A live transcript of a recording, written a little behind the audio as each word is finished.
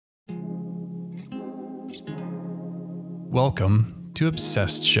Welcome to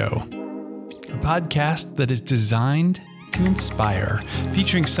Obsessed Show, a podcast that is designed to inspire,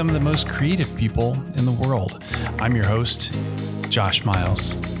 featuring some of the most creative people in the world. I'm your host, Josh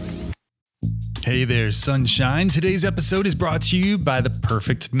Miles. Hey there, sunshine. Today's episode is brought to you by The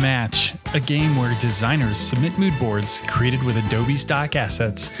Perfect Match, a game where designers submit mood boards created with Adobe stock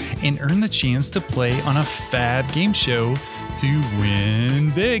assets and earn the chance to play on a fab game show to win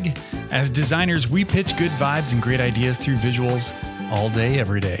big. As designers, we pitch good vibes and great ideas through visuals all day,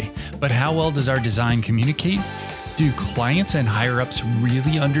 every day. But how well does our design communicate? Do clients and higher-ups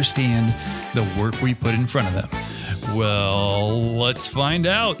really understand the work we put in front of them? Well, let's find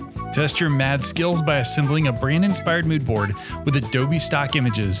out. Test your mad skills by assembling a brand-inspired mood board with Adobe stock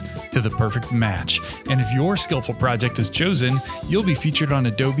images to The Perfect Match. And if your skillful project is chosen, you'll be featured on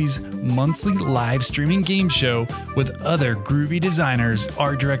Adobe's monthly live streaming game show with other groovy designers,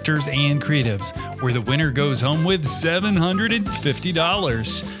 art directors, and creatives, where the winner goes home with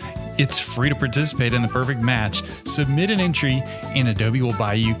 $750. It's free to participate in The Perfect Match. Submit an entry and Adobe will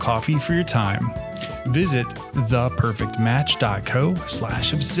buy you coffee for your time. Visit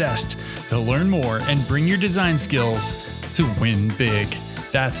theperfectmatch.co/obsessed to learn more and bring your design skills to win big.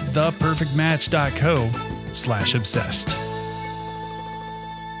 That's theperfectmatch.co/obsessed.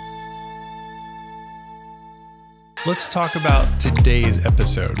 Let's talk about today's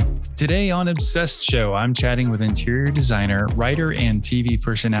episode. Today on Obsessed Show, I'm chatting with interior designer, writer, and TV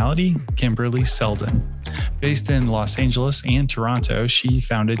personality, Kimberly Seldon. Based in Los Angeles and Toronto, she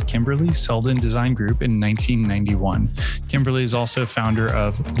founded Kimberly Seldon Design Group in 1991. Kimberly is also founder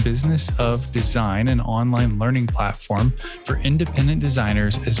of Business of Design, an online learning platform for independent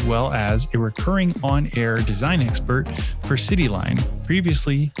designers, as well as a recurring on-air design expert for Cityline,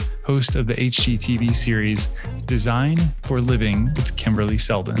 previously host of the HGTV series Design for Living with Kimberly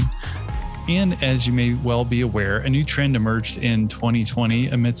Seldon. And as you may well be aware, a new trend emerged in 2020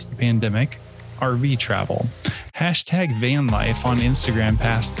 amidst the pandemic: RV travel. Hashtag van life on Instagram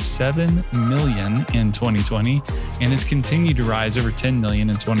passed 7 million in 2020, and it's continued to rise over 10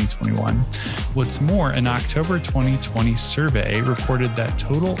 million in 2021. What's more, an October 2020 survey reported that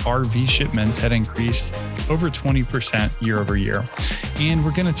total RV shipments had increased over 20% year over year. And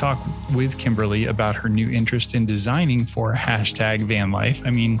we're going to talk with Kimberly about her new interest in designing for hashtag van life. I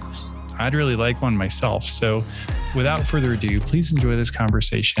mean, I'd really like one myself. So without further ado, please enjoy this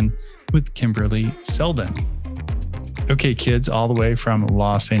conversation with Kimberly Seldon. Okay, kids, all the way from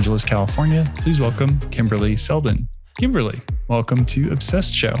Los Angeles, California, please welcome Kimberly Seldon. Kimberly, welcome to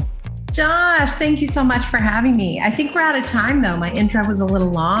Obsessed Show. Josh, thank you so much for having me. I think we're out of time, though. My intro was a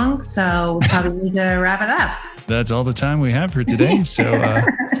little long, so we probably need to wrap it up. That's all the time we have for today. So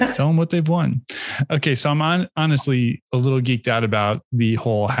tell them what they've won. Okay, so I'm honestly a little geeked out about the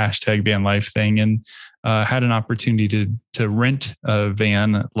whole hashtag van life thing, and had an opportunity to rent a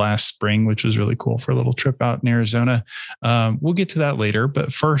van last spring, which was really cool for a little trip out in Arizona. We'll get to that later.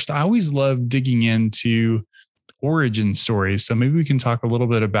 But first, I always love digging into origin stories. So maybe we can talk a little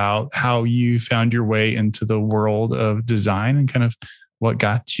bit about how you found your way into the world of design and kind of what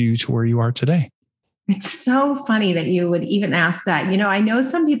got you to where you are today. It's so funny that you would even ask that. You know, I know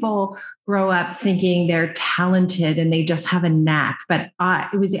some people grow up thinking they're talented and they just have a knack, but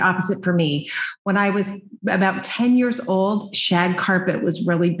it was the opposite for me. When I was about 10 years old, shag carpet was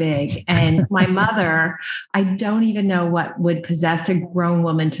really big. And my mother, I don't even know what would possess a grown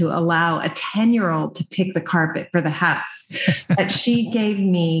woman to allow a 10-year-old to pick the carpet for the house. But she gave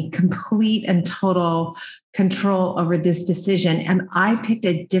me complete and total control over this decision. And I picked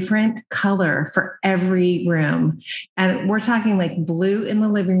a different color for every room. And we're talking like blue in the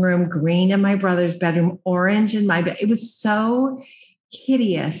living room, green in my brother's bedroom, orange in my bed. It was so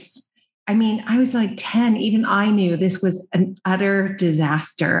hideous. I mean, I was like 10. Even I knew this was an utter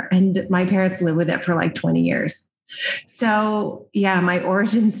disaster. And my parents lived with it for like 20 years. So yeah, my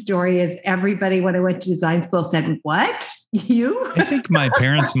origin story is everybody when I went to design school said, "What? You?" I think my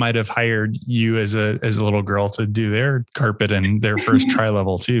parents might have hired you as a little girl to do their carpet in their first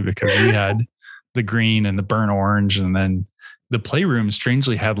tri-level too, because we had the green and the burnt orange, and then the playroom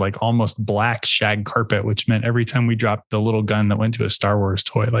strangely had like almost black shag carpet, which meant every time we dropped the little gun that went to a Star Wars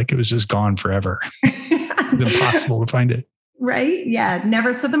toy, like it was just gone forever. It's impossible to find it. Right? Yeah,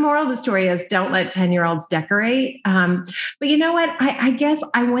 never. So the moral of the story is don't let 10-year-olds decorate. But you know what? I guess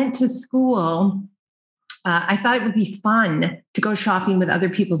I went to school. I thought it would be fun to go shopping with other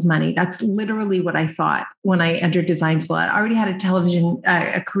people's money. That's literally what I thought when I entered design school. I already had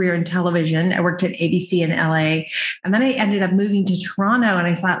a career in television. I worked at ABC in LA. And then I ended up moving to Toronto and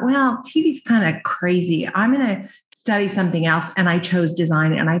I thought, well, TV's kind of crazy. I'm going to study something else. And I chose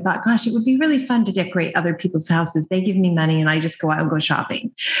design. And I thought, gosh, it would be really fun to decorate other people's houses. They give me money and I just go out and go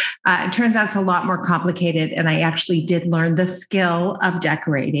shopping. It turns out it's a lot more complicated. And I actually did learn the skill of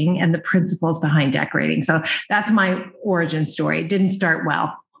decorating and the principles behind decorating. So that's my origin story. It didn't start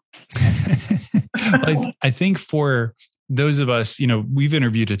well. I think for those of us, we've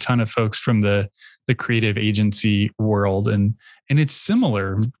interviewed a ton of folks from the creative agency world, and it's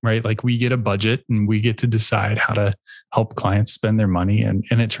similar, right? Like we get a budget and we get to decide how to help clients spend their money. And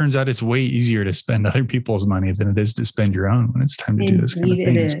it turns out it's way easier to spend other people's money than it is to spend your own when it's time to do those kind of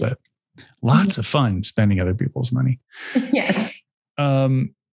things. But lots of fun spending other people's money. Yes.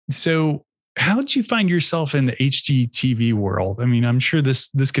 So how did you find yourself in the HGTV world? I mean, I'm sure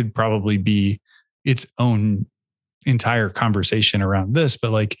this could probably be its own entire conversation around this,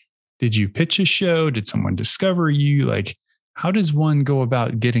 but like, did you pitch a show? Did someone discover you? Like, how does one go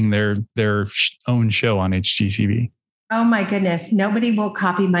about getting their own show on HGTV? Oh my goodness. Nobody will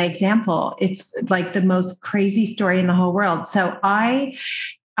copy my example. It's like the most crazy story in the whole world. So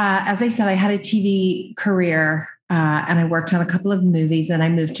as I said, I had a TV career and I worked on a couple of movies. And I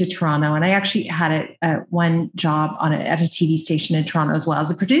moved to Toronto, and I actually had one job at a TV station in Toronto as well as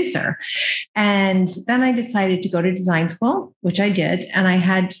a producer. And then I decided to go to design school, which I did. And I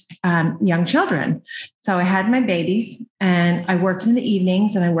had young children. So I had my babies, and I worked in the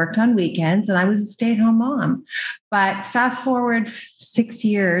evenings and I worked on weekends, and I was a stay-at-home mom. But fast forward 6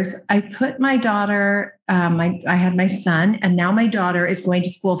 years, I put my daughter, I had my son, and now my daughter is going to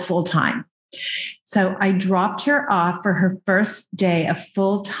school full-time. So I dropped her off for her first day of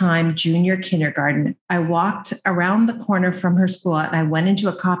full-time junior kindergarten. I walked around the corner from her school and I went into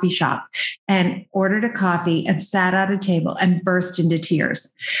a coffee shop and ordered a coffee and sat at a table and burst into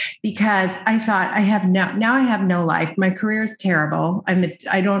tears because I thought I have no life. My career is terrible.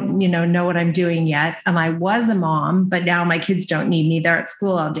 I don't, know what I'm doing yet. And I was a mom, but now my kids don't need me. They're at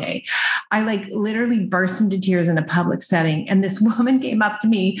school all day. I literally burst into tears in a public setting. And this woman came up to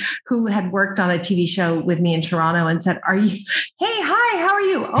me who had worked on a TV show with me in Toronto and said, hey, hi, how are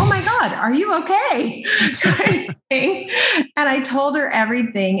you? Oh my God, are you okay? And I told her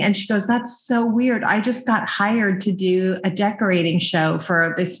everything. And she goes, that's so weird. I just got hired to do a decorating show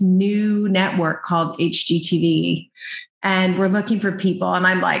for this new network called HGTV. And we're looking for people. And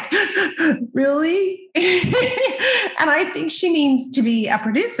I'm like, really? And I think she means to be a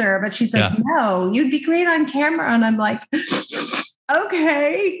producer, but she's like, no, you'd be great on camera. And I'm like,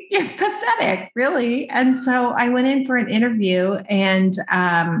 okay, pathetic, really. And so I went in for an interview, and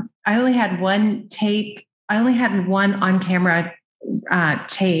I only had one tape. I only had one on-camera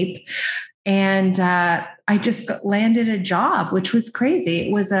tape, and I just landed a job, which was crazy.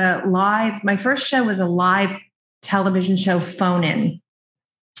 It was my first show was a live television show, Phone In.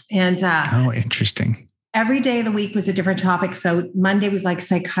 And interesting. Every day of the week was a different topic. So Monday was like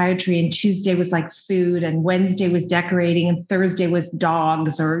psychiatry, and Tuesday was like food, and Wednesday was decorating, and Thursday was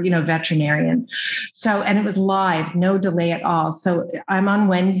dogs or, veterinarian. So, and it was live, no delay at all. So I'm on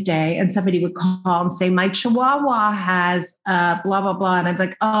Wednesday and somebody would call and say, my Chihuahua has blah, blah, blah. And I'm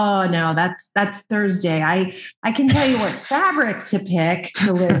like, oh no, that's Thursday. I can tell you what fabric to pick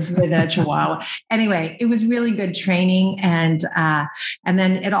to live with a Chihuahua. Anyway, it was really good training. And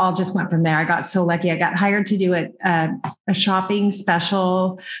then it all just went from there. I got so lucky. I got hired to do a shopping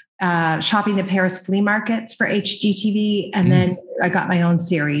special, shopping the Paris flea markets for HGTV. And then I got my own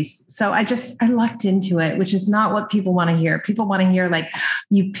series. So I lucked into it, which is not what people want to hear. People want to hear like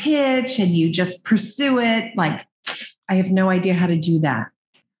you pitch and you just pursue it. Like I have no idea how to do that.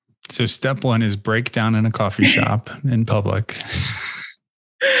 So step one is break down in a coffee shop in public.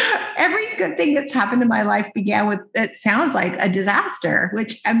 Every good thing that's happened in my life began with, it sounds like a disaster,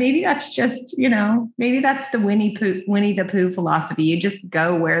 which maybe that's just, maybe that's the Winnie the Pooh philosophy. You just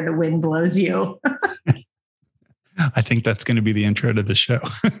go where the wind blows you. I think that's going to be the intro to the show.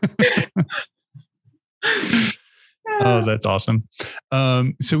 Oh, that's awesome.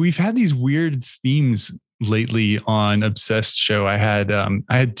 So we've had these weird themes lately on Obsessed Show. I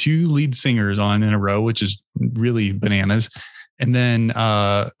had two lead singers on in a row, which is really bananas. And then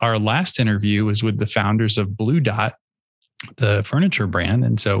our last interview was with the founders of Blue Dot, the furniture brand.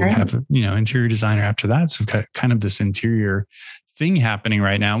 And so we have, interior designer after that. So kind of this interior thing happening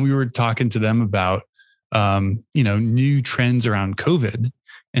right now. We were talking to them about, new trends around COVID.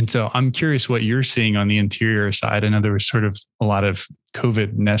 And so I'm curious what you're seeing on the interior side. I know there was sort of a lot of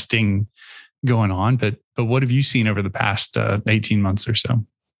COVID nesting going on, but what have you seen over the past 18 months or so?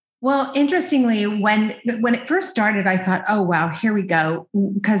 Well, interestingly, when it first started, I thought, oh, wow, here we go.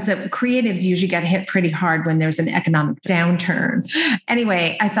 Because the creatives usually get hit pretty hard when there's an economic downturn.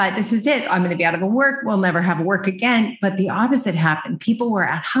 Anyway, I thought, this is it. I'm going to be out of work. We'll never have work again. But the opposite happened. People were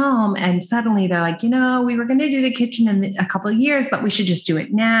at home and suddenly they're like, we were going to do the kitchen in a couple of years, but we should just do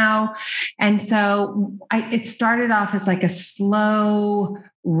it now. And so it started off as like a slow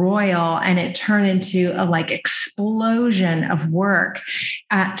royal, and it turned into a like explosion of work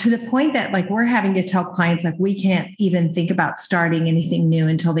to the point that like we're having to tell clients like we can't even think about starting anything new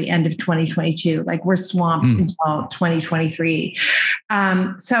until the end of 2022. Like we're swamped until 2023.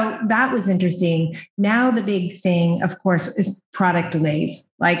 So that was interesting. Now the big thing, of course, is product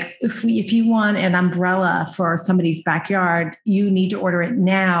delays. Like if you want an umbrella for somebody's backyard, you need to order it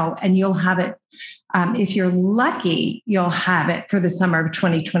now, and you'll have it. If you're lucky, you'll have it for the summer of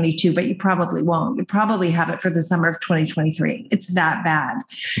 2022, but you probably won't. You probably have it for the summer of 2023. It's that bad.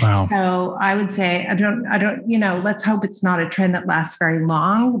 Wow. So I would say, I don't, let's hope it's not a trend that lasts very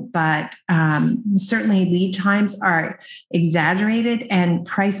long, but certainly lead times are exaggerated and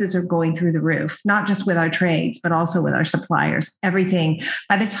prices are going through the roof, not just with our trades, but also with our suppliers, everything.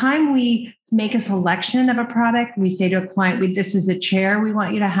 By the time we make a selection of a product, we say to a client, this is the chair we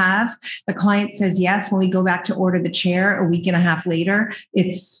want you to have. The client says yes. When we go back to order the chair a week and a half later,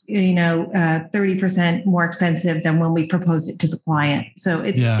 it's 30% more expensive than when we proposed it to the client. So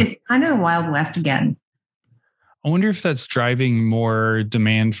it's kind of the Wild West again. I wonder if that's driving more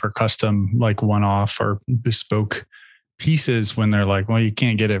demand for custom, like one-off or bespoke pieces when they're like, well, you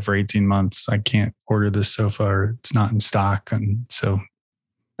can't get it for 18 months. I can't order this sofa or it's not in stock. And so...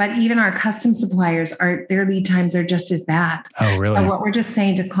 But even our custom suppliers, their lead times are just as bad. Oh, really? So what we're just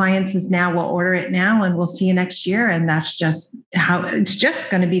saying to clients is now we'll order it now and we'll see you next year. And that's just how it's just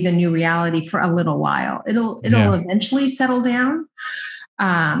going to be the new reality for a little while. It'll eventually settle down.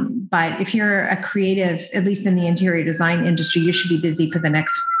 But if you're a creative, at least in the interior design industry, you should be busy for the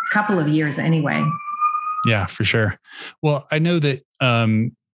next couple of years anyway. Yeah, for sure. Well, I know that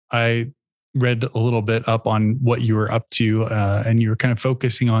I read a little bit up on what you were up to, and you were kind of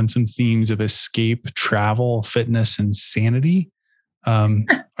focusing on some themes of escape, travel, fitness, and sanity. Are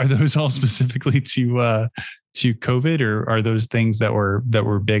those all specifically to COVID, or are those things that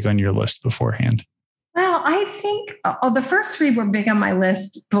were big on your list beforehand? Well, I think the first three were big on my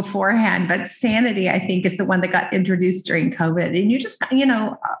list beforehand, but sanity, I think, is the one that got introduced during COVID. And you just,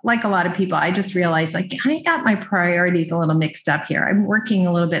 like a lot of people, I just realized like I got my priorities a little mixed up here. I'm working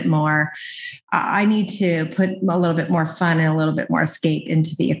a little bit more. I need to put a little bit more fun and a little bit more escape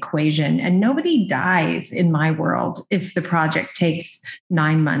into the equation. And nobody dies in my world if the project takes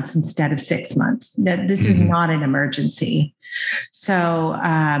 9 months instead of 6 months. That this is not an emergency. So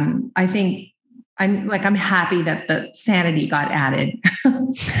I think I'm happy that the sanity got added.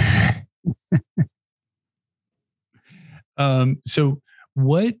 So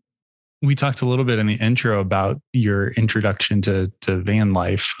we talked a little bit in the intro about your introduction to van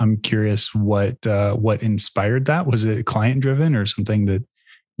life. I'm curious what inspired that. Was it client driven or something that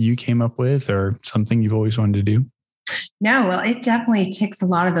you came up with or something you've always wanted to do? No, well, it definitely ticks a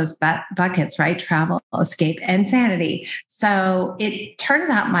lot of those buckets, right? Travel, escape, and sanity. So it turns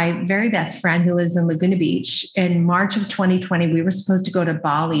out my very best friend who lives in Laguna Beach, in March of 2020, we were supposed to go to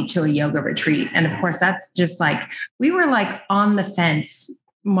Bali to a yoga retreat. And of course, that's just like, we were like on the fence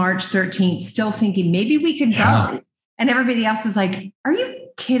March 13th, still thinking maybe we could go. And everybody else is like, are you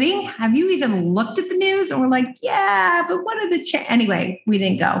kidding? Have you even looked at the news? And we're like, yeah, but what are the anyway, we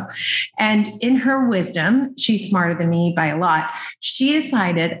didn't go. And in her wisdom, she's smarter than me by a lot. She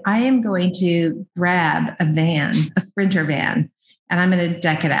decided I am going to grab a Sprinter van, and I'm going to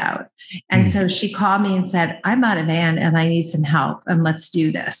deck it out. And so she called me and said, I bought a van and I need some help and let's do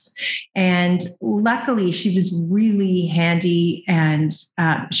this. And luckily she was really handy, and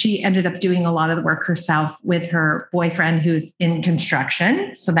she ended up doing a lot of the work herself with her boyfriend who's in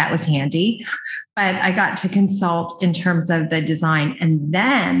construction. So that was handy. But I got to consult in terms of the design, and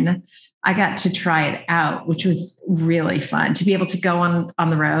then I got to try it out, which was really fun to be able to go on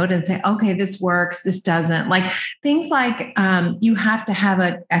the road and say, okay, this works, this doesn't. Like things like you have to have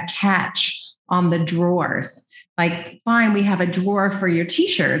a catch on the drawers. Like, fine, we have a drawer for your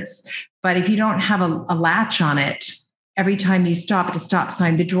t-shirts, but if you don't have a latch on it, every time you stop at a stop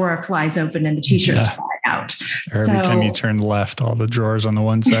sign, the drawer flies open and the t-shirts fly out. Or every time you turn left, all the drawers on the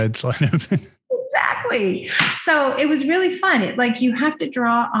one side slide open. Exactly. So it was really fun. You have to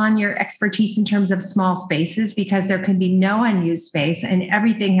draw on your expertise in terms of small spaces, because there can be no unused space and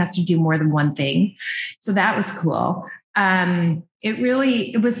everything has to do more than one thing. So that was cool.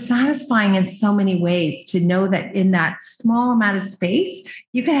 it was satisfying in so many ways to know that in that small amount of space,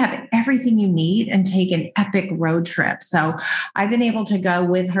 you could have everything you need and take an epic road trip. So I've been able to go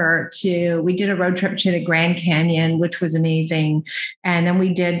with her we did a road trip to the Grand Canyon, which was amazing. And then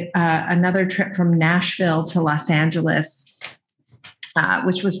we did another trip from Nashville to Los Angeles,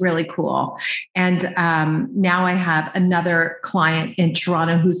 which was really cool. And now I have another client in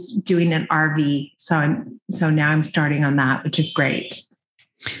Toronto who's doing an RV. So now I'm starting on that, which is great.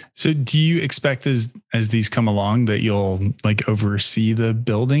 So do you expect as these come along that you'll like oversee the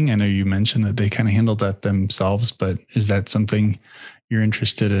building? I know you mentioned that they kind of handled that themselves, but is that something you're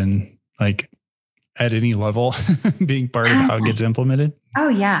interested in, like at any level, being part of how it gets implemented? Oh,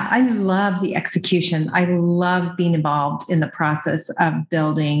 yeah. I love the execution. I love being involved in the process of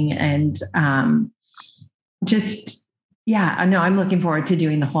building and I'm looking forward to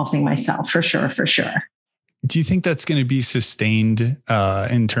doing the whole thing myself for sure. Do you think that's going to be sustained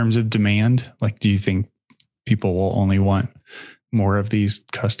in terms of demand? Like, do you think people will only want more of these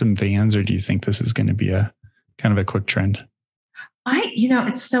custom vans, or do you think this is going to be a kind of a quick trend?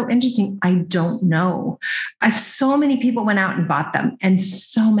 It's so interesting. I don't know. So many people went out and bought them, and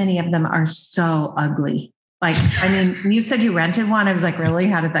so many of them are so ugly. Like, I mean, you said you rented one. I was like, really?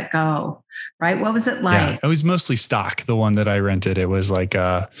 How did that go? Right? What was it like? Yeah, it was mostly stock. The one that I rented, it was like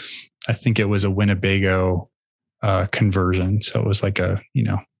I think it was a Winnebago conversion. So it was like a,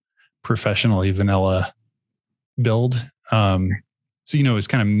 professionally vanilla build. So, it's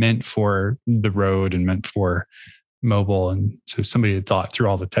kind of meant for the road and meant for mobile. And so somebody had thought through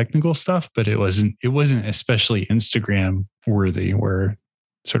all the technical stuff, but it wasn't especially Instagram worthy, where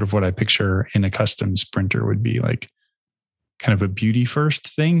sort of what I picture in a custom Sprinter would be like kind of a beauty first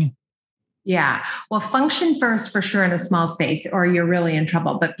thing. Yeah. Well, function first for sure in a small space, or you're really in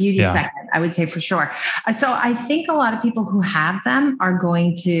trouble, but beauty second, I would say for sure. So I think a lot of people who have them are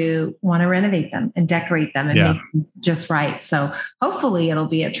going to want to renovate them and decorate them and make them just right. So hopefully it'll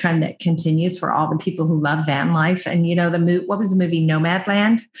be a trend that continues for all the people who love van life. And what was the movie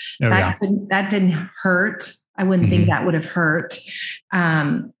Nomadland? That didn't hurt. I wouldn't think that would have hurt.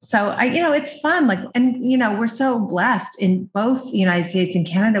 So it's fun. Like, and we're so blessed in both the United States and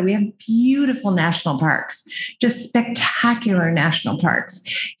Canada. We have beautiful national parks, just spectacular national parks.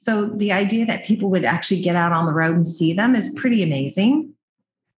 So the idea that people would actually get out on the road and see them is pretty amazing.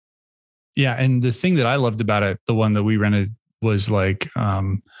 Yeah. And the thing that I loved about it, the one that we rented, was like,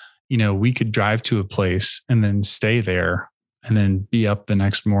 we could drive to a place and then stay there and then be up the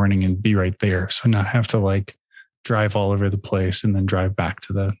next morning and be right there. So not have to like drive all over the place and then drive back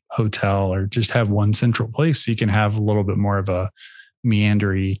to the hotel, or just have one central place. So you can have a little bit more of a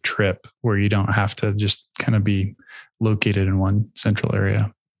meandery trip where you don't have to just kind of be located in one central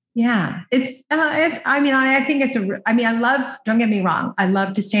area. Yeah, I love, don't get me wrong, I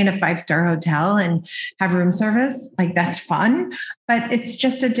love to stay in a 5-star hotel and have room service. Like, that's fun, but it's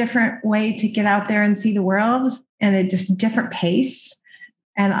just a different way to get out there and see the world, and a just different pace.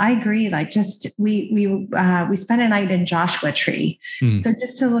 And I agree. Like, just we spent a night in Joshua Tree. So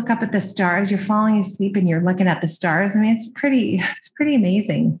just to look up at the stars, you're falling asleep and you're looking at the stars. I mean, it's pretty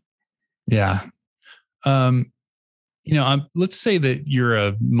amazing. Yeah. Let's say that you're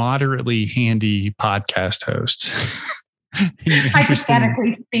a moderately handy podcast host.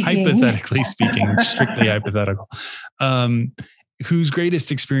 Hypothetically speaking, strictly hypothetical, whose greatest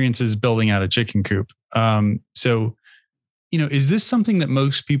experience is building out a chicken coop. Is this something that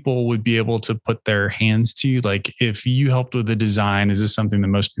most people would be able to put their hands to? Like, if you helped with the design, is this something that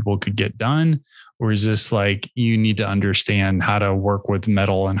most people could get done? Or is this like, you need to understand how to work with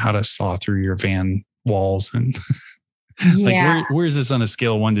metal and how to saw through your van walls? And like, where is this on a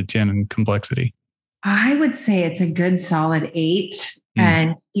scale of 1 to 10 in complexity? I would say it's a good solid 8.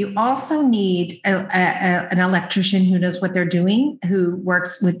 And you also need an electrician who knows what they're doing, who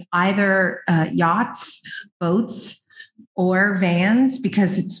works with either yachts, boats, or vans,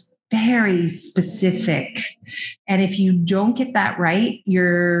 because it's very specific. And if you don't get that right,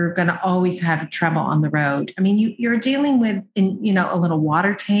 you're going to always have trouble on the road. I mean, you're dealing with, a little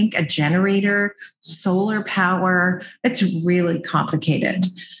water tank, a generator, solar power. It's really complicated.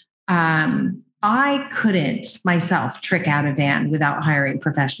 I couldn't myself trick out a van without hiring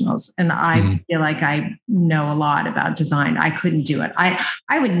professionals. And I feel like I know a lot about design. I couldn't do it.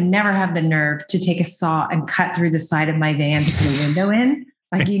 I would never have the nerve to take a saw and cut through the side of my van to put a window in.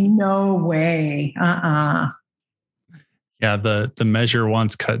 Like, no way. Yeah, the measure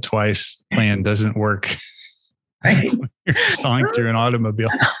once, cut twice plan doesn't work. Right. You're sawing through an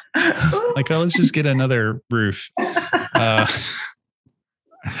automobile. Like, let's just get another roof.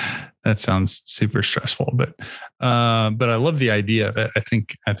 That sounds super stressful, but I love the idea of it. I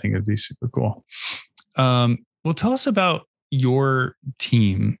think it'd be super cool. Well, tell us about your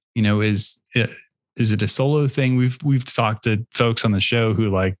team. Is it a solo thing? We've talked to folks on the show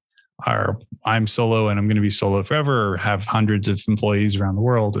who I'm solo and I'm going to be solo forever, or have hundreds of employees around the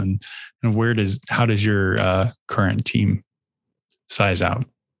world. And how does your current team size out?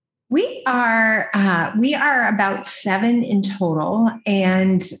 We are about 7 in total.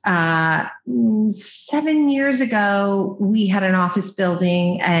 And 7 years ago, we had an office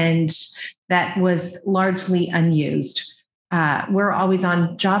building and that was largely unused. We're always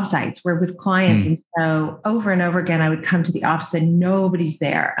on job sites. We're with clients. And so over and over again, I would come to the office and nobody's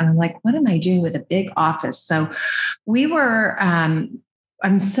there. And I'm like, what am I doing with a big office? So we were,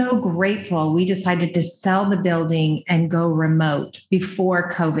 I'm so grateful we decided to sell the building and go remote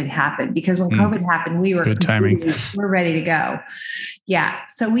before COVID happened, because when COVID happened, we were good timing. We're ready to go. Yeah.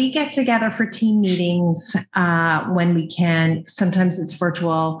 So we get together for team meetings when we can. Sometimes it's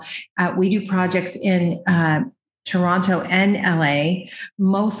virtual. We do projects in Toronto and LA,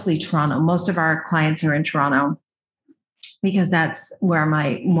 mostly Toronto. Most of our clients are in Toronto, because that's where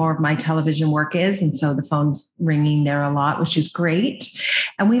more of my television work is. And so the phone's ringing there a lot, which is great.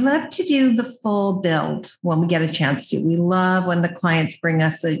 And we love to do the full build when we get a chance to. We love when the clients bring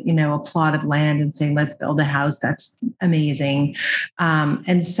us a plot of land and say, let's build a house. That's amazing.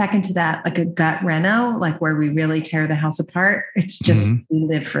 And second to that, like a gut reno, like where we really tear the house apart. It's just, we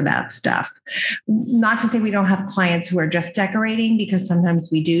live for that stuff. Not to say we don't have clients who are just decorating, because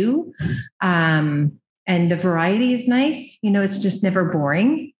sometimes we do. And the variety is nice. It's just never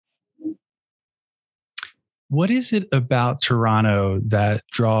boring. What is it about Toronto that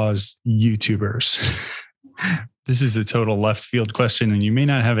draws YouTubers? This is a total left field question, and you may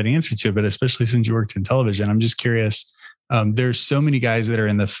not have an answer to it, but especially since you worked in television, I'm just curious. There's so many guys that are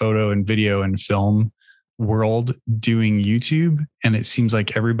in the photo and video and film world doing YouTube. And it seems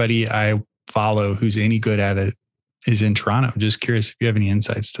like everybody I follow who's any good at it is in Toronto. Just curious if you have any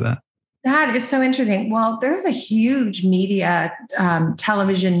insights to that. That is so interesting. Well, there's a huge media,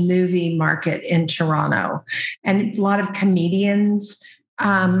 television, movie market in Toronto, and a lot of comedians.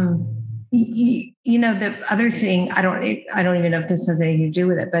 The other thing, I don't even know if this has anything to do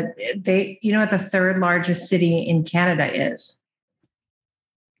with it, but what the third largest city in Canada is?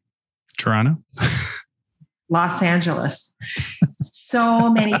 Toronto. Los Angeles. So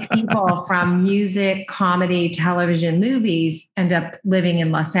many people from music, comedy, television, movies end up living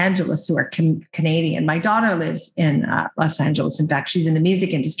in Los Angeles who are Canadian. My daughter lives in Los Angeles. In fact, she's in the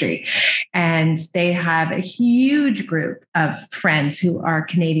music industry. And they have a huge group of friends who are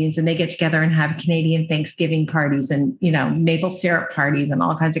Canadians, and they get together and have Canadian Thanksgiving parties and, maple syrup parties and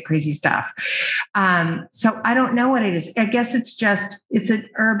all kinds of crazy stuff. So I don't know what it is. I guess it's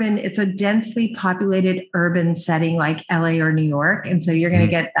a densely populated urban setting like LA or New York. And so you're going to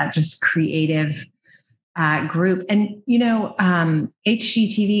get that just creative group. And,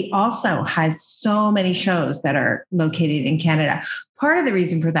 HGTV also has so many shows that are located in Canada. Part of the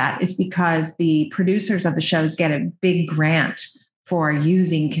reason for that is because the producers of the shows get a big grant for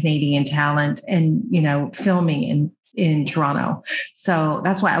using Canadian talent and, filming in Toronto. So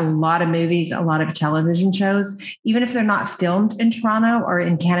that's why a lot of movies, a lot of television shows, even if they're not filmed in Toronto or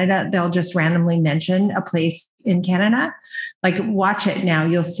in Canada, they'll just randomly mention a place in Canada. Like, watch it now.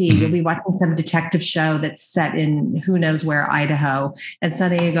 You'll be watching some detective show that's set in who knows where, Idaho. And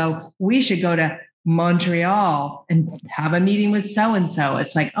suddenly you go, we should go to Montreal and have a meeting with so-and-so.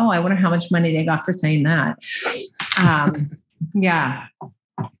 It's like, oh, I wonder how much money they got for saying that. Yeah.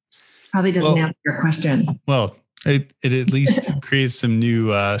 Probably doesn't answer your question. Well, it at least creates some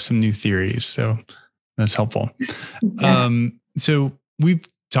new theories. So that's helpful. Yeah. So we've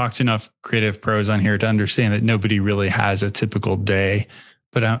talked enough creative pros on here to understand that nobody really has a typical day,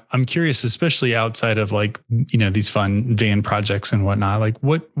 but I'm curious, especially outside of these fun van projects and whatnot, like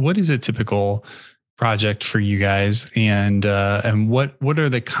what is a typical project for you guys, and what are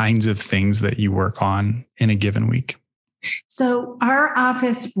the kinds of things that you work on in a given week? So our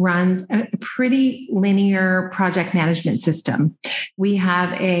office runs a pretty linear project management system. We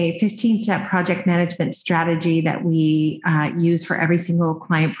have a 15-step project management strategy that we use for every single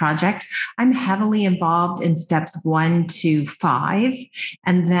client project. I'm heavily involved in steps 1 to 5.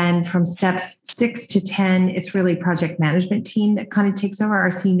 And then from steps 6 to 10, it's really project management team that kind of takes over,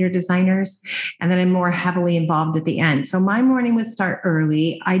 our senior designers. And then I'm more heavily involved at the end. So my morning would start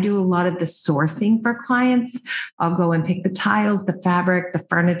early. I do a lot of the sourcing for clients. I'll go and pick the tiles, the fabric, the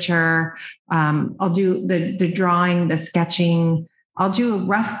furniture. I'll do the drawing, the sketching. I'll do a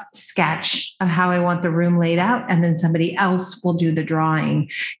rough sketch of how I want the room laid out, and then somebody else will do the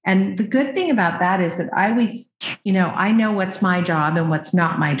drawing. And the good thing about that is that I always, I know what's my job and what's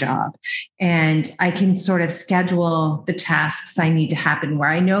not my job. And I can sort of schedule the tasks I need to happen, where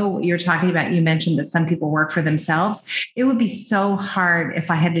I know what you're talking about. You mentioned that some people work for themselves. It would be so hard if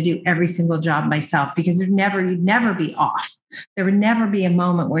I had to do every single job myself, because you'd never be off. There would never be a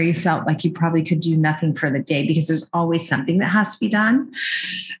moment where you felt like you probably could do nothing for the day, because there's always something that has to be done.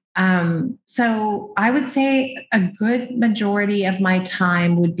 So I would say a good majority of my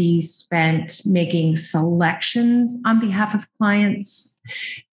time would be spent making selections on behalf of clients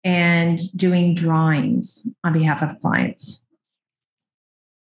and doing drawings on behalf of clients.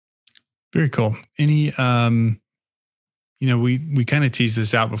 Very cool. Any, we kind of teased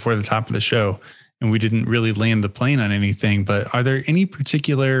this out before the top of the show, and we didn't really land the plane on anything, but are there any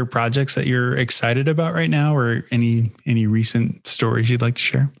particular projects that you're excited about right now, or any recent stories you'd like to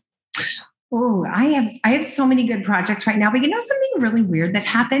share? Oh, I have so many good projects right now, but something really weird that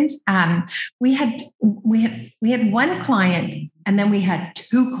happened. We had one client, and then we had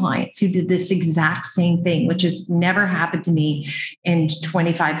two clients who did this exact same thing, which has never happened to me in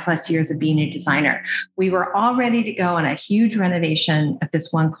 25 plus years of being a designer. We were all ready to go on a huge renovation at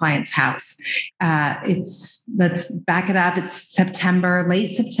this one client's house. Let's back it up. It's September,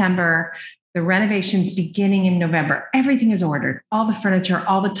 late September. The renovation's beginning in November. Everything is ordered. All the furniture,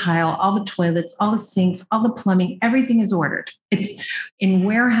 all the tile, all the toilets, all the sinks, all the plumbing, everything is ordered. It's in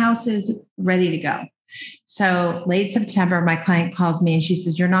warehouses, ready to go. So late September, my client calls me and she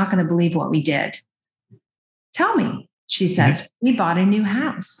says, "You're not going to believe what we did." "Tell me." She says, "We bought a new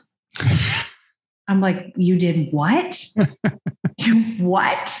house." I'm like, "You did what?"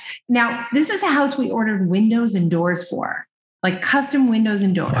 What? Now, this is a house we ordered windows and doors for. Like custom windows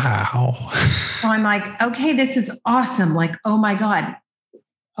and doors. Wow. So I'm like, okay, this is awesome. Like, oh my God.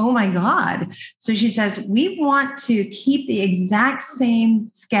 So she says, "We want to keep the exact same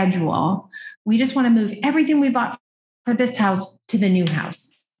schedule. We just want to move everything we bought for this house to the new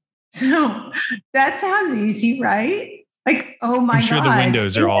house." So that sounds easy, right? Like, oh my God. I'm sure the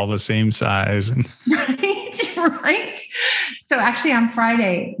windows are all the same size. Right. So actually on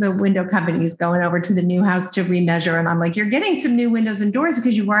Friday, the window company is going over to the new house to remeasure. And I'm like, "You're getting some new windows and doors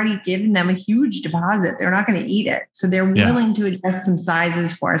because you've already given them a huge deposit. They're not going to eat it." So they're willing to adjust some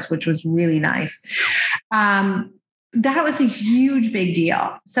sizes for us, which was really nice. That was a huge, big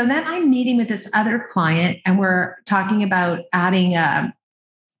deal. So then I'm meeting with this other client, and we're talking about adding a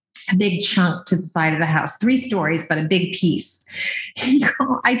big chunk to the side of the house, 3 stories, but a big piece.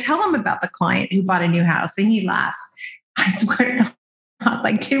 I tell him about the client who bought a new house, and he laughs. I swear to God,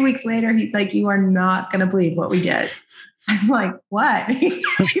 like 2 weeks later, he's like, "You are not going to believe what we did." I'm like, "What?"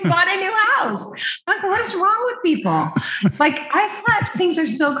 He bought a new house. I'm like, "What is wrong with people?" Like, I thought things are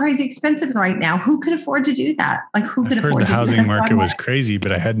so crazy expensive right now. Who could afford to do that? Like, who could afford to do that? The housing market was crazy,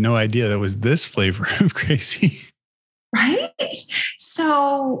 but I had no idea that was this flavor of crazy. Right.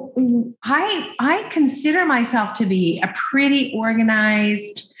 So I consider myself to be a pretty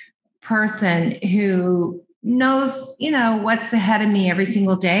organized person who knows, what's ahead of me every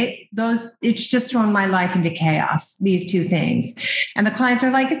single day. It's just thrown my life into chaos, these two things. And the clients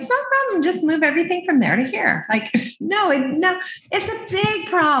are like, "It's no problem. Just move everything from there to here." Like, no, it's a big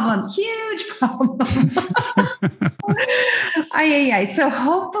problem, huge problem. So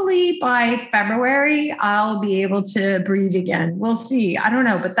hopefully by February, I'll be able to breathe again. We'll see. I don't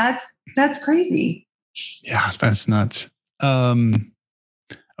know, but that's crazy. Yeah, that's nuts.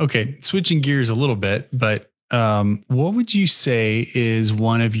 Okay, switching gears a little bit, but what would you say is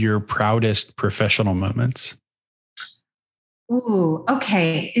one of your proudest professional moments? Ooh,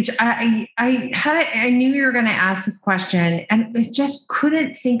 okay. I knew you were going to ask this question, and I just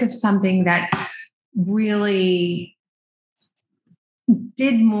couldn't think of something that really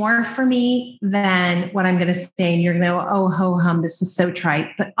did more for me than what I'm going to say. And you're going to go, "Oh, ho hum, this is so trite."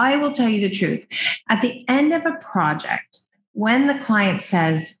 But I will tell you the truth. At the end of a project, when the client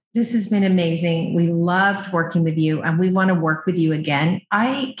says, "This has been amazing. We loved working with you and we want to work with you again,"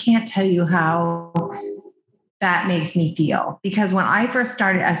 I can't tell you how that makes me feel. Because when I first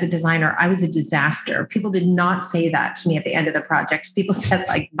started as a designer, I was a disaster. People did not say that to me at the end of the projects. People said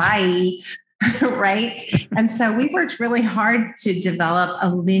like, "Bye." Right. And so we worked really hard to develop a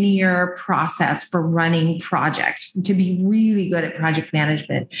linear process for running projects, to be really good at project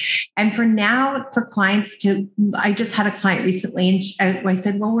management. And for clients I just had a client recently, and I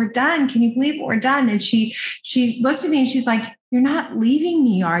said, "Well, we're done. Can you believe we're done?" And she looked at me and she's like, you're not leaving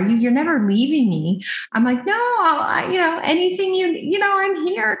me, are you? You're never leaving me. I'm like, no, anything I'm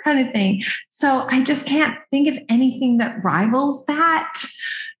here kind of thing. So I just can't think of anything that rivals that.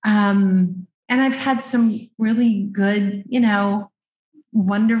 And I've had some really good,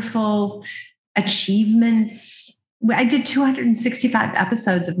 wonderful achievements. I did 265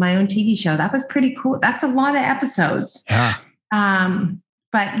 episodes of my own TV show. That was pretty cool. That's a lot of episodes. Yeah.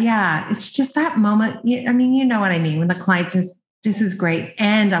 But yeah, it's just that moment. I mean, you know what I mean? When the client says, this is great,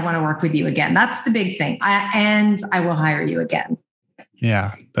 and I want to work with you again. That's the big thing. And I will hire you again.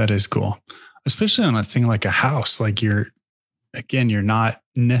 Yeah, that is cool. Especially on a thing like a house. Like you're not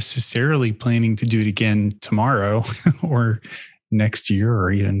necessarily planning to do it again tomorrow or next year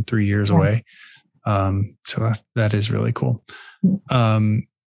or even 3 years away. So that is really cool.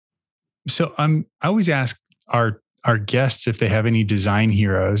 So I always ask our guests if they have any design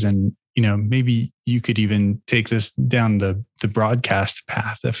heroes, and maybe you could even take this down the broadcast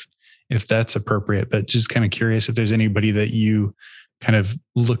path if that's appropriate. But just kind of curious if there's anybody that you kind of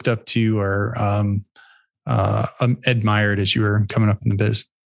looked up to or admired as you were coming up in the biz.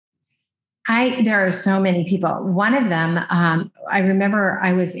 There are so many people. One of them, I remember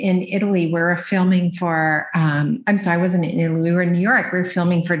I was in Italy. We were filming for, I wasn't in Italy. We were in New York. We were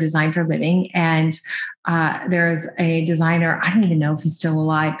filming for Design for Living. And there's a designer, I don't even know if he's still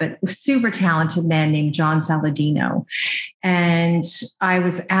alive, but a super talented man named John Saladino. And I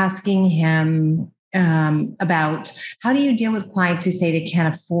was asking him about how do you deal with clients who say they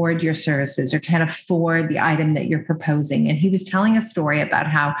can't afford your services or can't afford the item that you're proposing. And he was telling a story about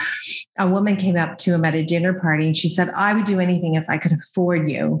how a woman came up to him at a dinner party and she said, I would do anything if I could afford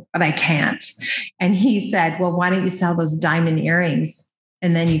you, but I can't. And he said, well, why don't you sell those diamond earrings?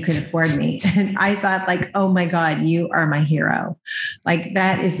 And then you could afford me. And I thought like, oh my God, you are my hero. Like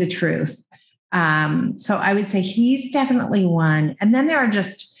that is the truth. So I would say he's definitely one. And then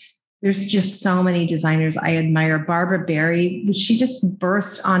there's just so many designers I admire. Barbara Barry, she just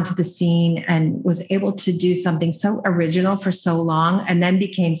burst onto the scene and was able to do something so original for so long and then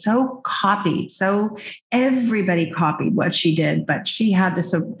became so copied. So everybody copied what she did, but she had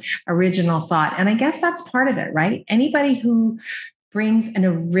this original thought. And I guess that's part of it, right? Anybody who brings an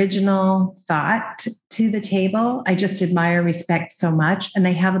original thought to the table, I just admire and respect so much. And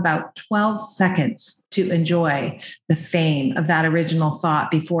they have about 12 seconds to enjoy the fame of that original thought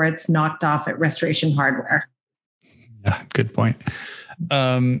before it's knocked off at Restoration Hardware. Yeah, good point.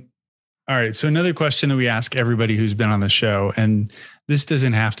 All right. So another question that we ask everybody who's been on the show, and this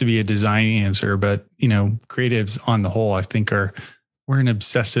doesn't have to be a design answer, but creatives on the whole, I think we're an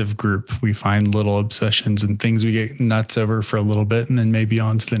obsessive group. We find little obsessions and things we get nuts over for a little bit, and then maybe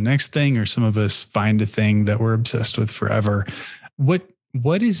on to the next thing, or some of us find a thing that we're obsessed with forever. What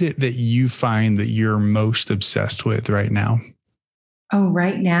is it that you find that you're most obsessed with right now? Oh,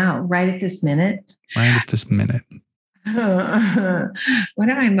 right now, right at this minute? Right at this minute. What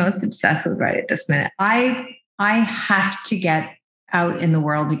am I most obsessed with right at this minute? I have to get out in the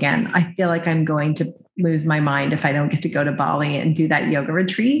world again. I feel like I'm going to lose my mind if I don't get to go to Bali and do that yoga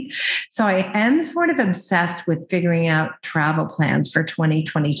retreat. So I am sort of obsessed with figuring out travel plans for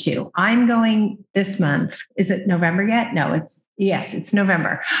 2022. I'm going this month. Is it November yet? No, it's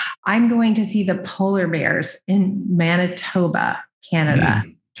November. I'm going to see the polar bears in Manitoba, Canada.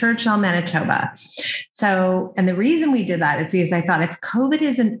 Churchill, Manitoba. So, and the reason we did that is because I thought if COVID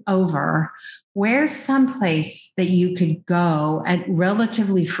isn't over, where's someplace that you could go and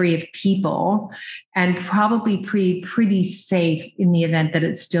relatively free of people and probably pretty safe in the event that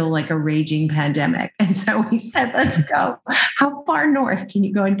it's still like a raging pandemic. And so we said, let's go. How far north can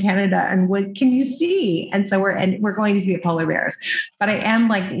you go in Canada and what can you see? And so we're going to see the polar bears. But I am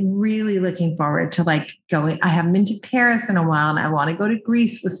like really looking forward to like going. I haven't been to Paris in a while and I want to go to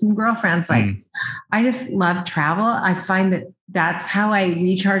Greece with some girlfriends. Like I just love travel. I find that that's how I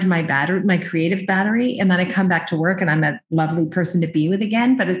recharge my battery, my creative battery. And then I come back to work and I'm a lovely person to be with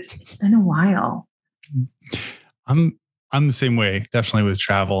again, but it's been a while. I'm the same way, definitely with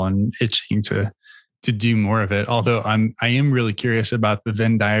travel and itching to do more of it. Although I am really curious about the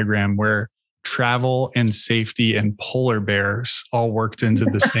Venn diagram where travel and safety and polar bears all worked into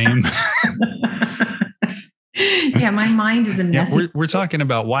the same. Yeah, my mind is a mess. Yeah, we're talking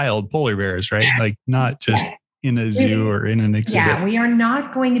about wild polar bears, right? Like not just in a zoo or in an exhibit. Yeah, we are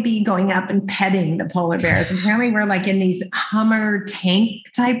not going to be going up and petting the polar bears. Apparently we're like in these Hummer tank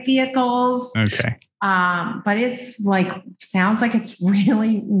type vehicles. Okay. But it's like, sounds like it's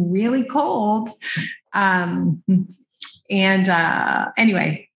really, really cold. Anyway,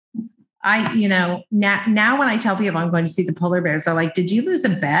 now when I tell people I'm going to see the polar bears, they're like, did you lose a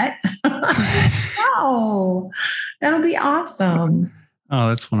bet? Oh, that'll be awesome. Oh,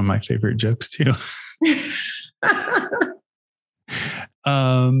 that's one of my favorite jokes too.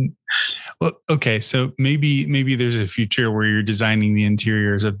 Well, okay. So maybe there's a future where you're designing the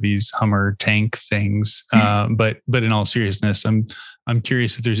interiors of these Hummer tank things. But in all seriousness, I'm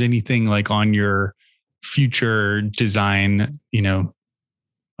curious if there's anything like on your future design,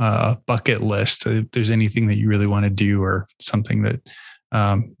 bucket list. If there's anything that you really want to do or something that,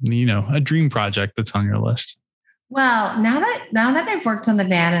 a dream project that's on your list. Well, now that I've worked on the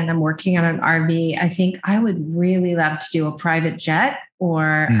van and I'm working on an RV, I think I would really love to do a private jet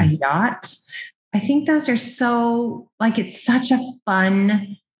or a yacht. I think those are it's such a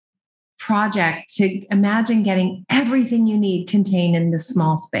fun project to imagine getting everything you need contained in this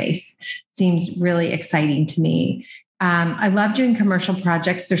small space. Seems really exciting to me. I love doing commercial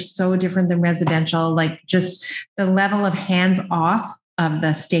projects. They're so different than residential, like just the level of hands off of the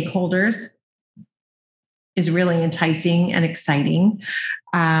stakeholders is really enticing and exciting.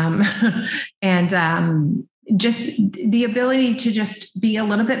 Just the ability to just be a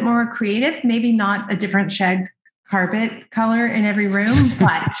little bit more creative, maybe not a different shed carpet color in every room,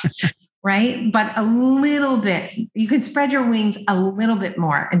 but right. But a little bit, you can spread your wings a little bit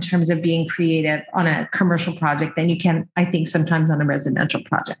more in terms of being creative on a commercial project than you can, I think, sometimes on a residential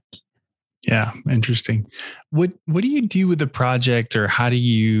project. Yeah. Interesting. What do you do with the project, or how do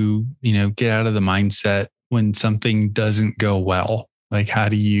you, get out of the mindset when something doesn't go well? Like, how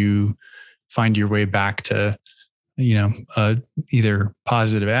do you find your way back to, either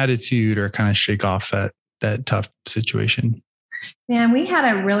positive attitude or kind of shake off that tough situation? Man, we had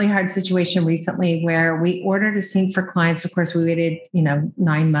a really hard situation recently where we ordered a sink for clients. Of course, we waited,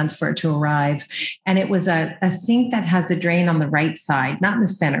 9 months for it to arrive. And it was a sink that has a drain on the right side, not in the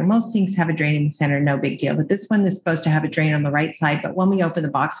center. Most sinks have a drain in the center, no big deal. But this one is supposed to have a drain on the right side. But when we opened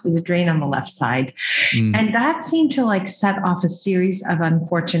the box, it was a drain on the left side. And that seemed to set off a series of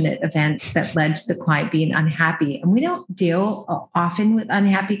unfortunate events that led to the client being unhappy. And we don't deal often with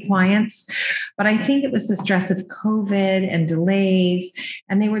unhappy clients, but I think it was the stress of COVID and delays.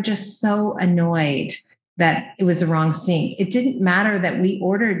 And they were just so annoyed that it was the wrong sink. It didn't matter that we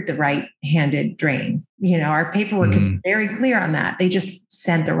ordered the right-handed drain. Our paperwork is very clear on that. They just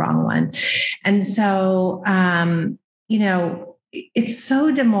sent the wrong one. And so, it's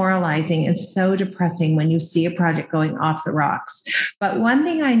so demoralizing and so depressing when you see a project going off the rocks. But one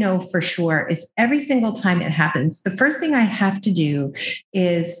thing I know for sure is every single time it happens, the first thing I have to do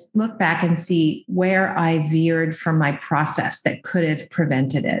is look back and see where I veered from my process that could have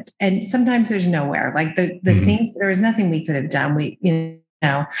prevented it. And sometimes there's nowhere. Like the sink, there was nothing we could have done.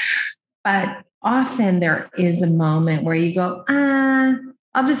 But often there is a moment where you go,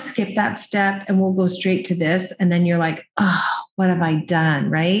 I'll just skip that step and we'll go straight to this. And then you're like, oh, what have I done?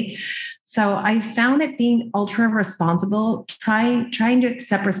 Right. So I found that being ultra responsible, trying to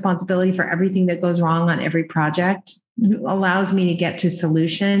accept responsibility for everything that goes wrong on every project allows me to get to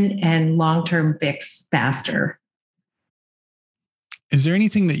solution and long-term fix faster. Is there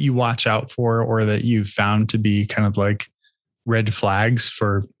anything that you watch out for, or that you've found to be kind of like red flags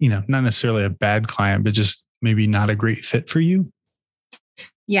for, not necessarily a bad client, but just maybe not a great fit for you?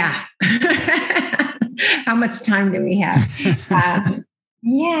 Yeah. How much time do we have?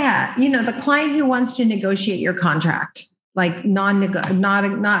 Yeah. The client who wants to negotiate your contract, like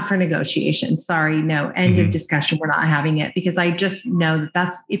not for negotiation. Sorry, no, end of discussion. We're not having it, because I just know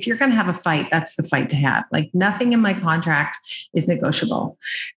that's, if you're going to have a fight, that's the fight to have. Like, nothing in my contract is negotiable.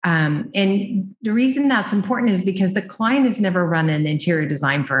 And the reason that's important is because the client has never run an interior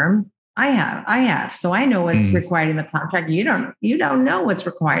design firm. I have. So I know what's required in the contract. You don't know what's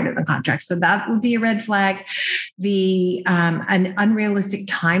required in the contract. So that would be a red flag. An unrealistic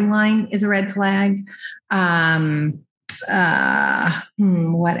timeline is a red flag.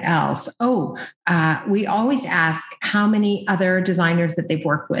 What else? We always ask how many other designers that they've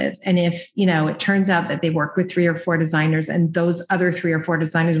worked with. And if, it turns out that they worked with 3 or 4 designers and those other 3 or 4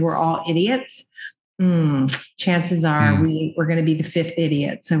 designers were all idiots, chances are we're going to be the 5th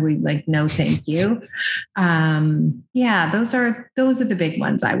idiot. So we no, thank you. Those are the big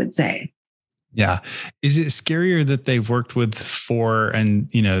ones, I would say. Yeah. Is it scarier that they've worked with 4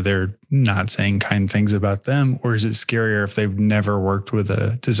 and, they're not saying kind things about them? Or is it scarier if they've never worked with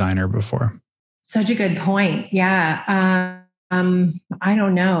a designer before? Such a good point. Yeah. I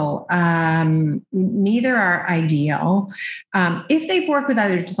don't know. Neither are ideal. If they've worked with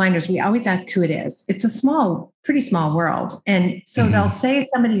other designers, we always ask who it is. It's a pretty small world. And so they'll say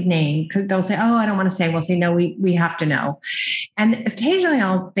somebody's name because they'll say, oh, I don't want to say. We'll say, no, we have to know. And occasionally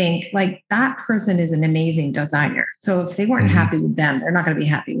I'll think like that person is an amazing designer. So if they weren't happy with them, they're not going to be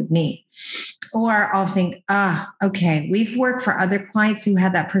happy with me. Or I'll think, okay, we've worked for other clients who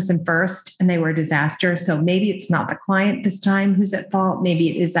had that person first and they were a disaster. So maybe it's not the client this time who's at fault. Maybe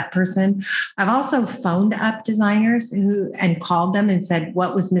it is that person. I've also phoned up designers and called them and said,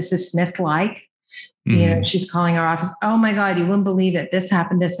 what was Mrs. Smith like? She's calling our office. Oh my God, you wouldn't believe it. This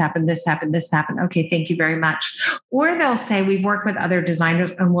happened, this happened, this happened, this happened. Okay, thank you very much. Or they'll say, we've worked with other designers,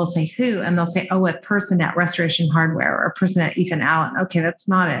 and we'll say who, and they'll say, oh, a person at Restoration Hardware or a person at Ethan Allen. Okay, that's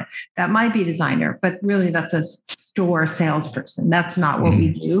not it. That might be a designer, but really that's a store salesperson. That's not what we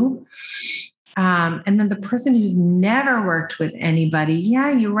do. And then the person who's never worked with anybody,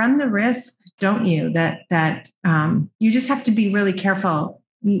 you run the risk, don't you? That you just have to be really careful.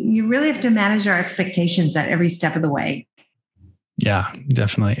 You really have to manage our expectations at every step of the way. Yeah,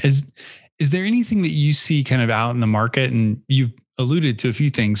 definitely. Is there anything that you see kind of out in the market? And you've alluded to a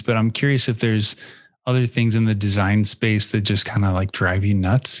few things, but I'm curious if there's other things in the design space that just kind of like drive you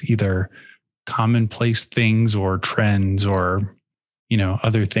nuts, either commonplace things or trends or,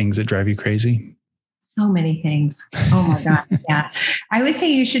 other things that drive you crazy. So many things. Oh my God. Yeah. I would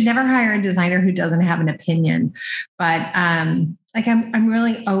say you should never hire a designer who doesn't have an opinion, but, I'm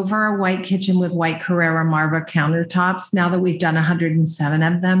really over a white kitchen with white Carrera Marva countertops. Now that we've done 107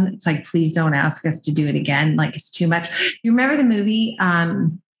 of them, it's like, please don't ask us to do it again. Like it's too much. You remember the movie,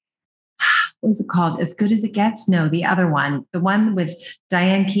 what was it called? As Good as It Gets? No, the other one, the one with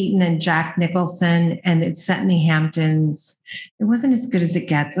Diane Keaton and Jack Nicholson, and it's set in the Hamptons. It wasn't As Good as It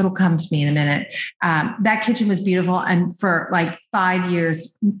Gets. It'll come to me in a minute. That kitchen was beautiful. And for like 5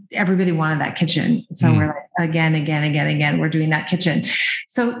 years, everybody wanted that kitchen. So we're like, again, we're doing that kitchen.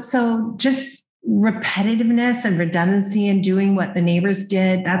 So just repetitiveness and redundancy and doing what the neighbors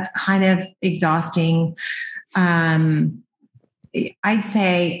did, that's kind of exhausting. I'd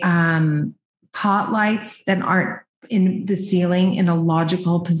say, pot lights that aren't in the ceiling in a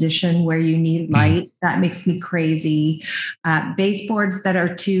logical position where you need light. That makes me crazy. Baseboards that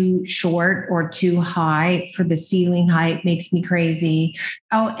are too short or too high for the ceiling height makes me crazy.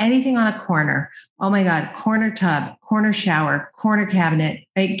 Oh, anything on a corner. Oh my God. Corner tub, corner shower, corner cabinet.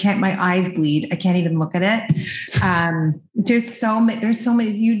 My eyes bleed. I can't even look at it. There's so many. Are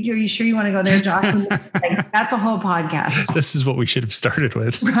you sure you want to go there, Josh? That's a whole podcast. This is what we should have started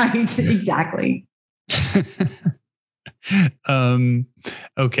with. Right. Exactly.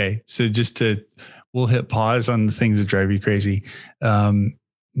 Okay. So we'll hit pause on the things that drive you crazy.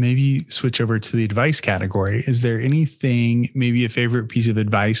 Maybe switch over to the advice category. Is there anything, maybe a favorite piece of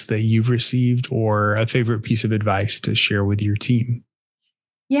advice that you've received or a favorite piece of advice to share with your team?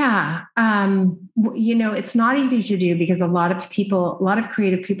 Yeah. It's not easy to do because a lot of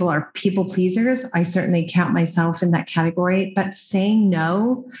creative people are people pleasers. I certainly count myself in that category, but saying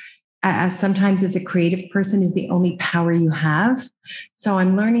no, sometimes as a creative person is the only power you have. So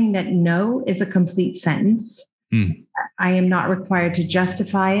I'm learning that no is a complete sentence. I am not required to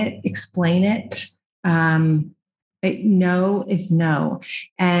justify it, explain it. No is no.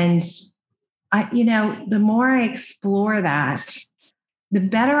 And the more I explore that, the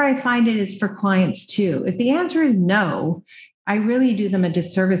better I find it is for clients too. If the answer is no, I really do them a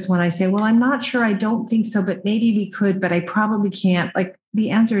disservice when I say, well, I'm not sure. I don't think so, but maybe we could, but I probably can't. Like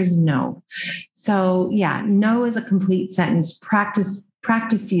the answer is no. So yeah, no is a complete sentence. Practice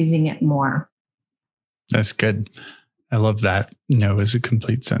using it more. That's good. I love that. No is a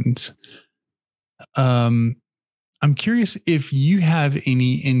complete sentence. I'm curious if you have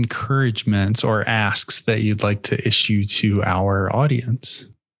any encouragements or asks that you'd like to issue to our audience.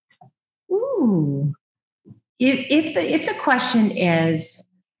 Ooh. If the question is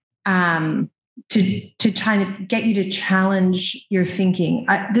to try to get you to challenge your thinking,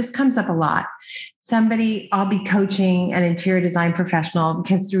 this comes up a lot. I'll be coaching an interior design professional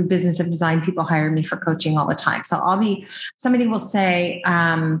because through Business of Design, people hire me for coaching all the time. So somebody will say,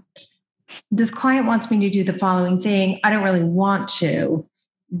 this client wants me to do the following thing. I don't really want to,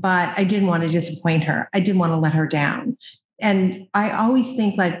 but I didn't want to disappoint her. I didn't want to let her down. And I always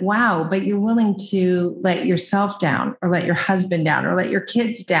think like, wow, but you're willing to let yourself down or let your husband down or let your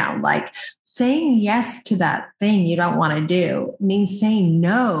kids down. Like saying yes to that thing you don't want to do means saying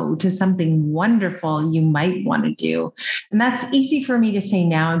no to something wonderful you might want to do. And that's easy for me to say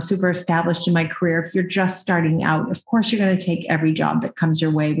now. I'm super established in my career. If you're just starting out, of course, you're going to take every job that comes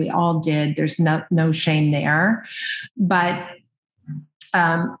your way. We all did. There's no shame there. But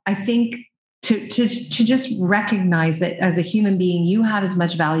I think to just recognize that as a human being, you have as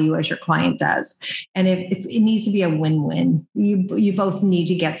much value as your client does. And if it needs to be a win-win, you both need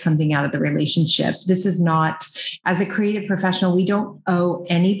to get something out of the relationship. This is not, as a creative professional, we don't owe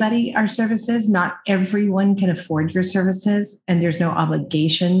anybody our services. Not everyone can afford your services, and there's no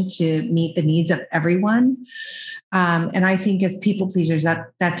obligation to meet the needs of everyone. And I think as people pleasers,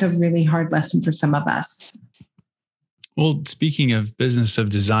 that's a really hard lesson for some of us. Well, speaking of business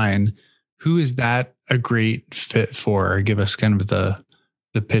of design, who is that a great fit for? Or give us kind of the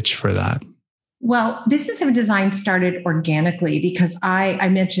pitch for that. Well, Business of Design started organically because I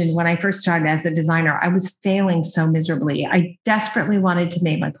mentioned when I first started as a designer, I was failing so miserably. I desperately wanted to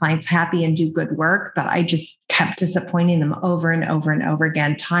make my clients happy and do good work, but I just kept disappointing them over and over and over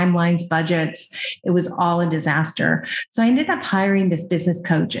again. Timelines, budgets, it was all a disaster. So I ended up hiring this business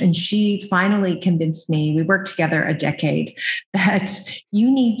coach, and she finally convinced me, we worked together a decade, that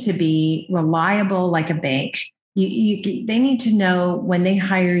you need to be reliable like a bank. They need to know when they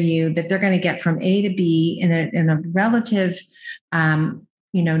hire you that they're going to get from A to B in a relative,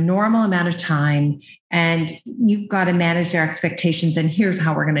 normal amount of time, and you've got to manage their expectations. And here's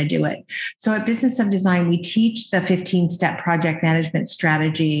how we're going to do it. So at Business of Design, we teach the 15-step project management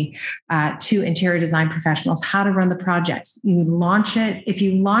strategy to interior design professionals, how to run the projects. You launch it. If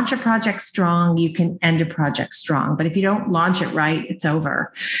you launch a project strong, you can end a project strong. But if you don't launch it right, it's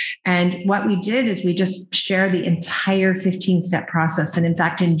over. And what we did is we just share the entire 15-step process. And in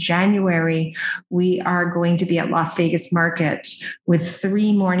fact, in January, we are going to be at Las Vegas Market with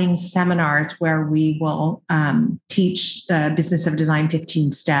 3 morning seminars where we will teach the Business of Design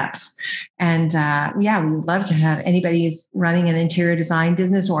 15 steps. And we would love to have anybody who's running an interior design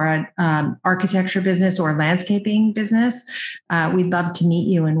business or an architecture business or landscaping business. We'd love to meet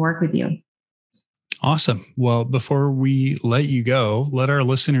you and work with you. Awesome. Well, before we let you go, let our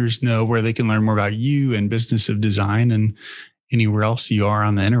listeners know where they can learn more about you and Business of Design and anywhere else you are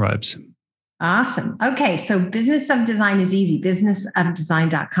on the interwebs. Awesome. Okay. So Business of Design is easy.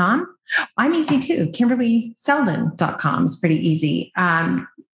 businessofdesign.com. I'm easy too. KimberlySeldon.com is pretty easy.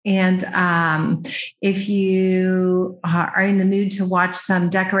 If you are in the mood to watch some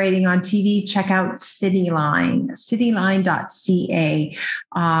decorating on TV, check out CityLine, cityline.ca.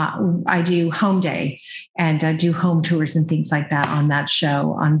 I do home day and do home tours and things like that on that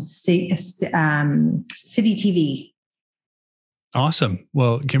show on City TV. Awesome.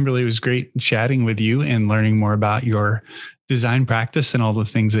 Well, Kimberly, it was great chatting with you and learning more about your design practice and all the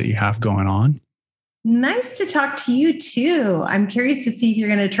things that you have going on. Nice to talk to you too. I'm curious to see if you're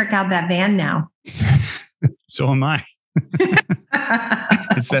going to trick out that van now. So am I.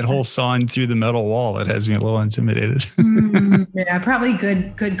 It's that whole sawing through the metal wall that has me a little intimidated. Yeah, probably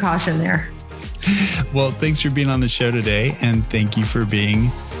good caution there. Well, thanks for being on the show today. And thank you for being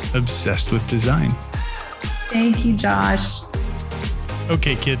obsessed with design. Thank you, Josh.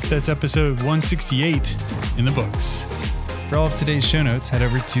 Okay, kids, that's episode 168 in the books. For all of today's show notes, head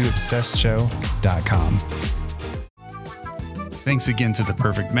over to obsessedshow.com. Thanks again to The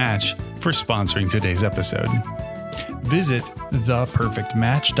Perfect Match for sponsoring today's episode. Visit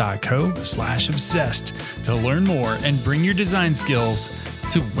theperfectmatch.co/obsessed to learn more and bring your design skills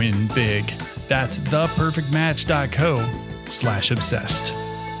to win big. That's theperfectmatch.co/obsessed.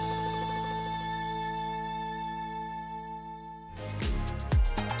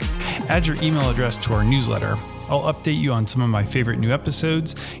 Add your email address to our newsletter. I'll update you on some of my favorite new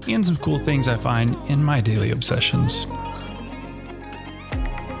episodes and some cool things I find in my daily obsessions.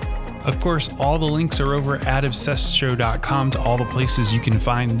 Of course, all the links are over at obsessedshow.com to all the places you can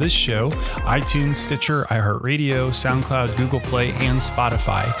find this show: iTunes, Stitcher, iHeartRadio, SoundCloud, Google Play, and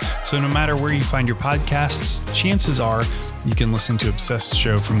Spotify. So no matter where you find your podcasts, chances are you can listen to Obsessed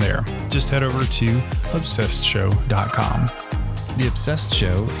Show from there. Just head over to obsessedshow.com. The Obsessed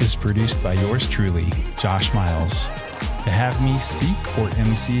Show is produced by yours truly, Josh Miles. To have me speak or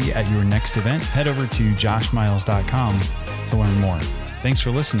MC at your next event, head over to joshmiles.com to learn more. Thanks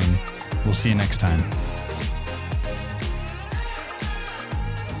for listening. We'll see you next time.